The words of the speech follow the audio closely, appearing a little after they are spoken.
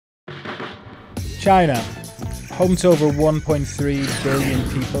China, home to over 1.3 billion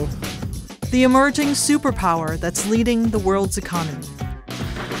people. The emerging superpower that's leading the world's economy.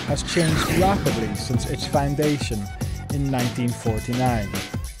 Has changed rapidly since its foundation in 1949.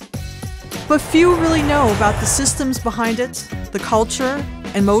 But few really know about the systems behind it, the culture,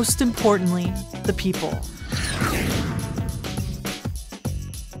 and most importantly, the people.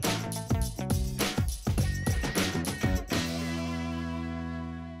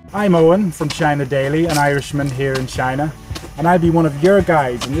 I'm Owen from China Daily, an Irishman here in China, and I'll be one of your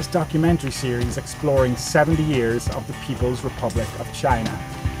guides in this documentary series exploring 70 years of the People's Republic of China.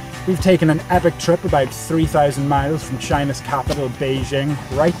 We've taken an epic trip about 3,000 miles from China's capital, Beijing,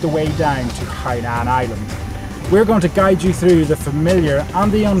 right the way down to Hainan Island. We're going to guide you through the familiar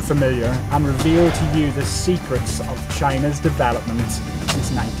and the unfamiliar and reveal to you the secrets of China's development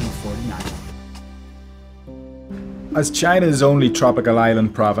since 1949. As China's only tropical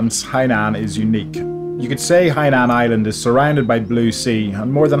island province, Hainan is unique. You could say Hainan Island is surrounded by blue sea,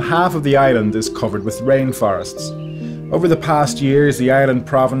 and more than half of the island is covered with rainforests. Over the past years, the island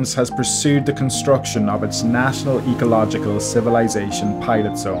province has pursued the construction of its National Ecological Civilization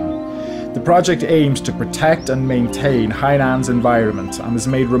Pilot Zone. The project aims to protect and maintain Hainan's environment and has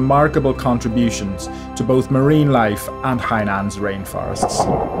made remarkable contributions to both marine life and Hainan's rainforests.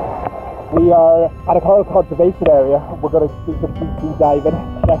 We are at a coral conservation area. We're going to do some deep sea diving,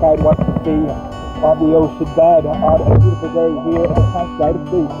 check out what to see on the ocean bed on a beautiful day here in the campsite of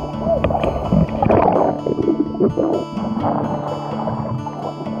sea.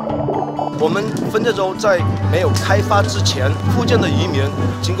 我们分界洲在没有开发之前，附近的渔民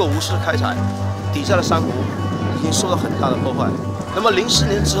经过无视开采，底下的珊瑚已经受到很大的破坏。那么04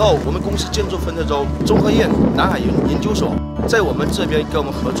年之后，我们公司建筑分界洲综合院南海研究所在我们这边跟我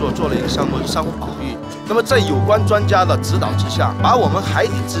们合作做了一个项目珊瑚保育。那么在有关专家的指导之下，把我们海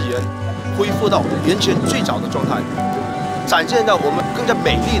底资源恢复到源泉最早的状态，展现到我们更加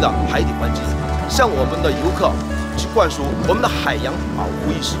美丽的海底环境，向我们的游客去灌输我们的海洋保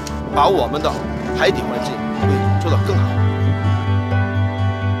护意识，把我们的海底环境会做得更好。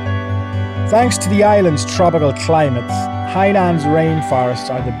Thanks to the island's tropical climate, Hainan's rainforests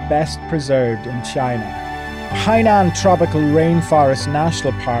are the best preserved in China. Hainan Tropical Rainforest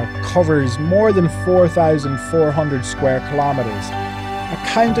National Park covers more than 4,400 square kilometers,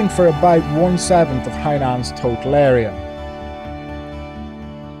 accounting for about 1/7 of Hainan's total area.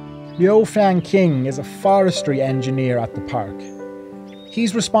 Liu Fangqing is a forestry engineer at the park.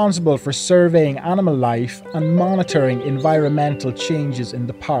 He's responsible for surveying animal life and monitoring environmental changes in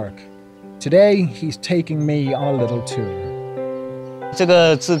the park. Today, he's taking me on a little tour. 这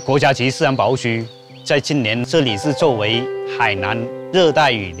个是国家级自然保护区，在今年这里是作为海南热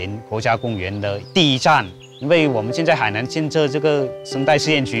带雨林国家公园的第一站。因为我们现在海南建设这个生态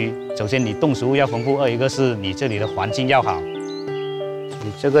试验区，首先你动植物要丰富，二一个是你这里的环境要好。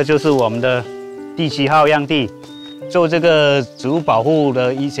这个就是我们的第7号样地，做这个植物保护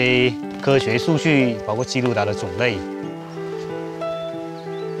的一些科学数据，包括记录它的种类。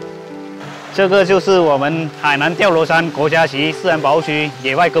 这个就是我们海南吊螺山国家级自然保护区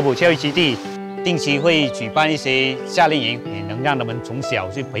野外科普教育基地，定期会举办一些夏令营，也能让他们从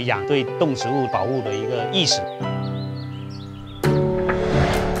小去培养对动植物保护的一个意识。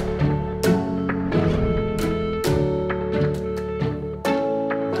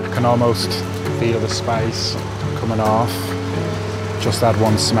Can almost feel the spice coming off. Just that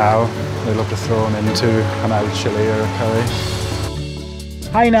one smell. They love to throw them into an old chili or a curry.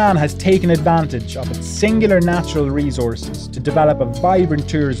 Hainan has taken advantage of its singular natural resources to develop a vibrant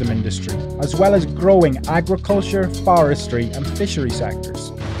tourism industry, as well as growing agriculture, forestry and fishery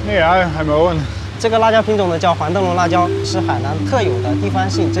sectors. Yeah, I'm Owen. 这个辣椒品种呢叫黄灯笼辣椒，是海南特有的地方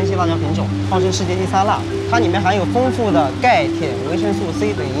性珍稀辣椒品种，号称世界第3辣。它里面含有丰富的钙、铁、维生素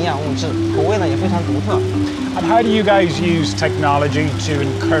C 等营养物质，口味呢也非常独特。 And how do you guys use technology to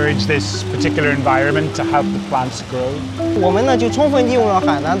encourage this particular environment to help the plants grow? 我们呢就充分利用了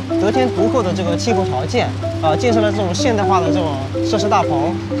海南得天独厚的这个气候条件，建设了这种现代化的这种设施大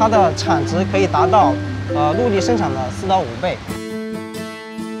棚，它的产值可以达到陆地生产的4到5倍。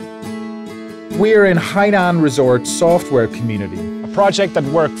 We're in Hainan Resort Software Community, A project that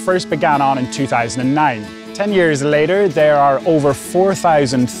work first began on in 2009. 10 years later, there are over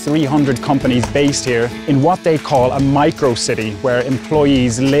 4,300 companies based here in what they call a micro-city, where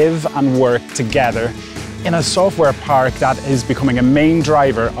employees live and work together in a software park that is becoming a main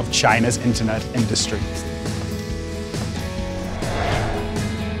driver of China's internet industry.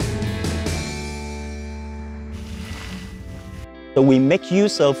 So we make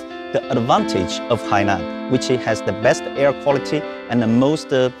use of the advantage of Hainan, which has the best air quality and the most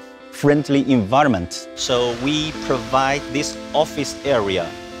friendly environment. So we provide this office area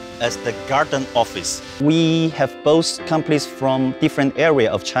as the garden office. We have both companies from different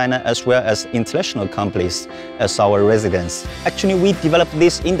areas of China as well as international companies as our residents. Actually, we developed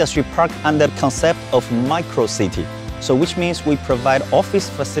this industry park under the concept of micro city. So which means we provide office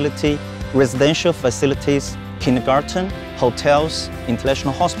facility, residential facilities, kindergarten, hotels,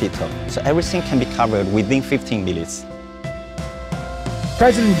 international hospital. So everything can be covered within 15 minutes.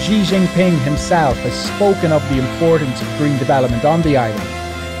 President Xi Jinping himself has spoken of the importance of green development on the island,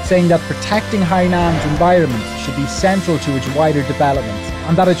 saying that protecting Hainan's environment should be central to its wider development,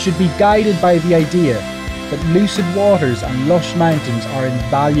 and that it should be guided by the idea that lucid waters and lush mountains are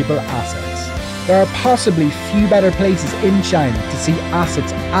invaluable assets. There are possibly few better places in China to see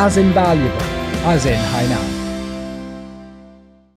assets as invaluable as in Hainan.